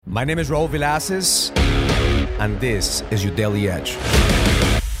My name is Raul Villacis, and this is your Daily Edge.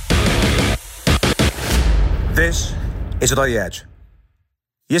 This is your Daily Edge.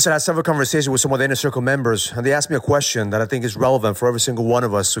 Yesterday, I had several conversations with some of the Inner Circle members, and they asked me a question that I think is relevant for every single one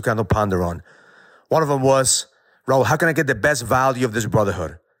of us to kind of ponder on. One of them was, Raul, how can I get the best value of this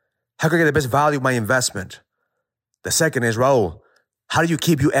brotherhood? How can I get the best value of my investment? The second is, Raul, how do you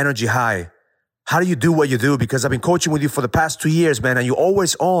keep your energy high? How do you do what you do? Because I've been coaching with you for the past 2 years, man, and you're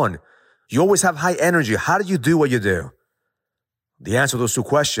always on. You always have high energy. How do you do what you do? The answer to those two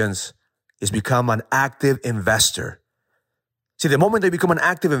questions is become an active investor. See, the moment that you become an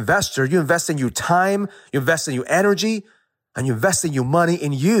active investor, you invest in your time, you invest in your energy, and you invest in your money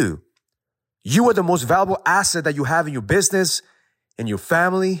in you. You are the most valuable asset that you have in your business, in your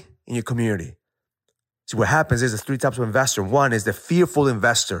family, in your community. See, what happens is there's three types of investor. One is the fearful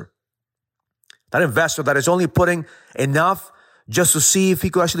investor. That investor that is only putting enough just to see if he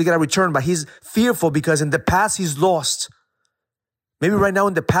could actually get a return, but he's fearful because in the past he's lost. Maybe right now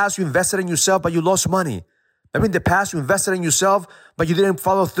in the past you invested in yourself, but you lost money. Maybe in the past you invested in yourself, but you didn't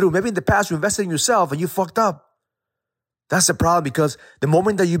follow through. Maybe in the past you invested in yourself and you fucked up. That's the problem, because the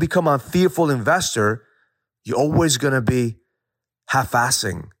moment that you become a fearful investor, you're always going to be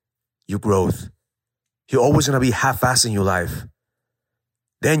half-assing your growth. You're always going to be half-assing your life.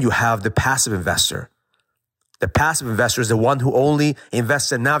 Then you have the passive investor. The passive investor is the one who only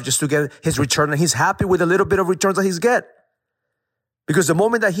invests enough just to get his return, and he's happy with the little bit of returns that he's get. Because the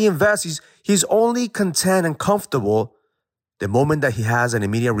moment that he invests, he's only content and comfortable the moment that he has an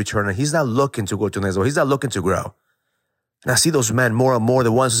immediate return, and he's not looking to go to the next level. He's not looking to grow. And I see those men more and more,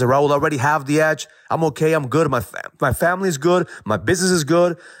 the ones who say, Raul, I already have the edge. I'm okay. I'm good. My family is good. My business is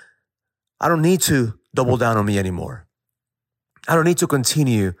good. I don't need to double down on me anymore. I don't need to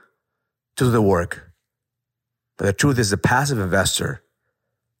continue to do the work. But the truth is the passive investor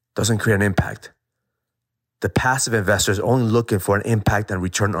doesn't create an impact. The passive investor is only looking for an impact and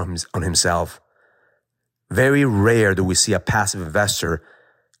return on himself. Very rare do we see a passive investor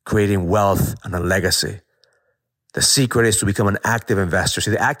creating wealth and a legacy. The secret is to become an active investor. See,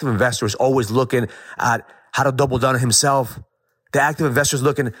 the active investor is always looking at how to double down on himself. The active investor is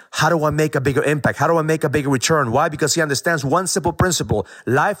looking, how do I make a bigger impact? How do I make a bigger return? Why? Because he understands one simple principle.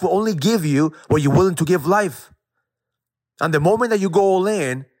 Life will only give you what you're willing to give life. And the moment that you go all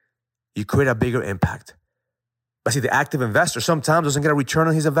in, you create a bigger impact. But see, the active investor sometimes doesn't get a return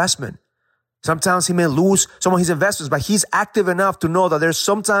on his investment. Sometimes he may lose some of his investments, but he's active enough to know that there's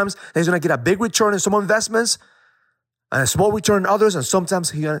sometimes that he's going to get a big return in some investments and a small return in others, and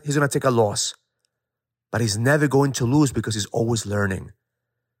sometimes he's going to take a loss. But he's never going to lose because he's always learning.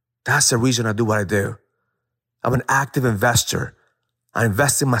 That's the reason I do what I do. I'm an active investor. I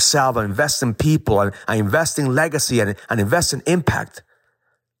invest in myself. I invest in people. I invest in legacy and invest in impact.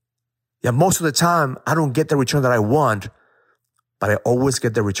 Yeah, most of the time, I don't get the return that I want, but I always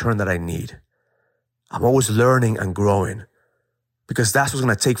get the return that I need. I'm always learning and growing, because that's what's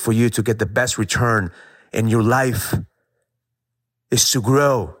going to take for you to get the best return in your life, is to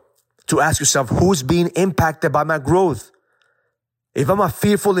grow. To ask yourself, who's being impacted by my growth? If I'm a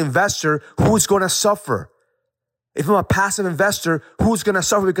fearful investor, who's going to suffer? If I'm a passive investor, who's going to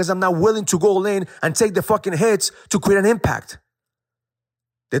suffer because I'm not willing to go all in and take the fucking hits to create an impact?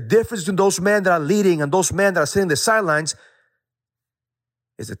 The difference between those men that are leading and those men that are sitting on the sidelines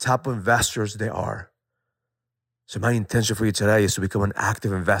is the type of investors they are. So my intention for you today is to become an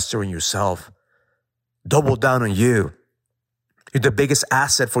active investor in yourself. Double down on you. You're the biggest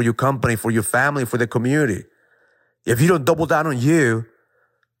asset for your company, for your family, for the community. If you don't double down on you,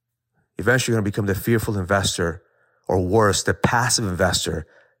 eventually you're going to become the fearful investor, or worse, the passive investor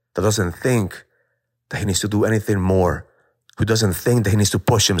that doesn't think that he needs to do anything more, who doesn't think that he needs to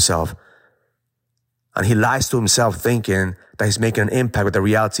push himself. And he lies to himself thinking that he's making an impact, but the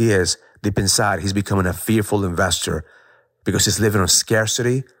reality is, deep inside, he's becoming a fearful investor because he's living on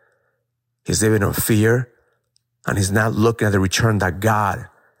scarcity, he's living on fear, and he's not looking at the return that God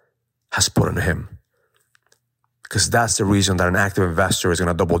has put on him. Because that's the reason that an active investor is going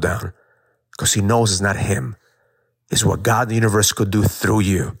to double down. Because he knows it's not him. It's what God in the universe could do through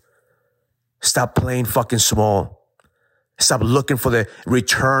you. Stop playing fucking small. Stop looking for the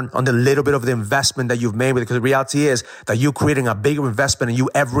return on the little bit of the investment that you've made. Because the reality is that you're creating a bigger investment in you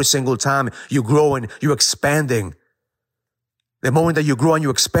every single time. You're growing, you're expanding. The moment that you grow and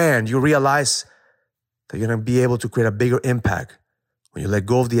you expand, you realize that you're going to be able to create a bigger impact when you let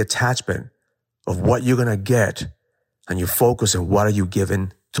go of the attachment of what you're going to get and you focus on what are you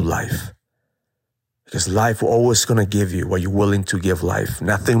giving to life. Because life will always going to give you what you're willing to give life.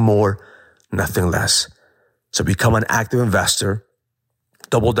 Nothing more, nothing less. So become an active investor.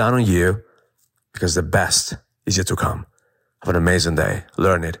 Double down on you because the best is yet to come. Have an amazing day.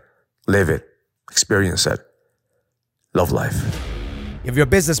 Learn it. Live it. Experience it. Love life. If you're a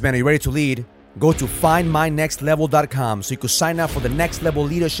businessman and you're ready to lead, go to findmynextlevel.com so you can sign up for the Next Level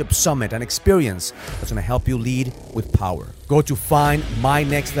Leadership Summit, an experience that's going to help you lead with power. Go to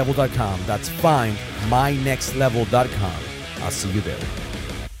findmynextlevel.com. That's findmynextlevel.com. I'll see you there.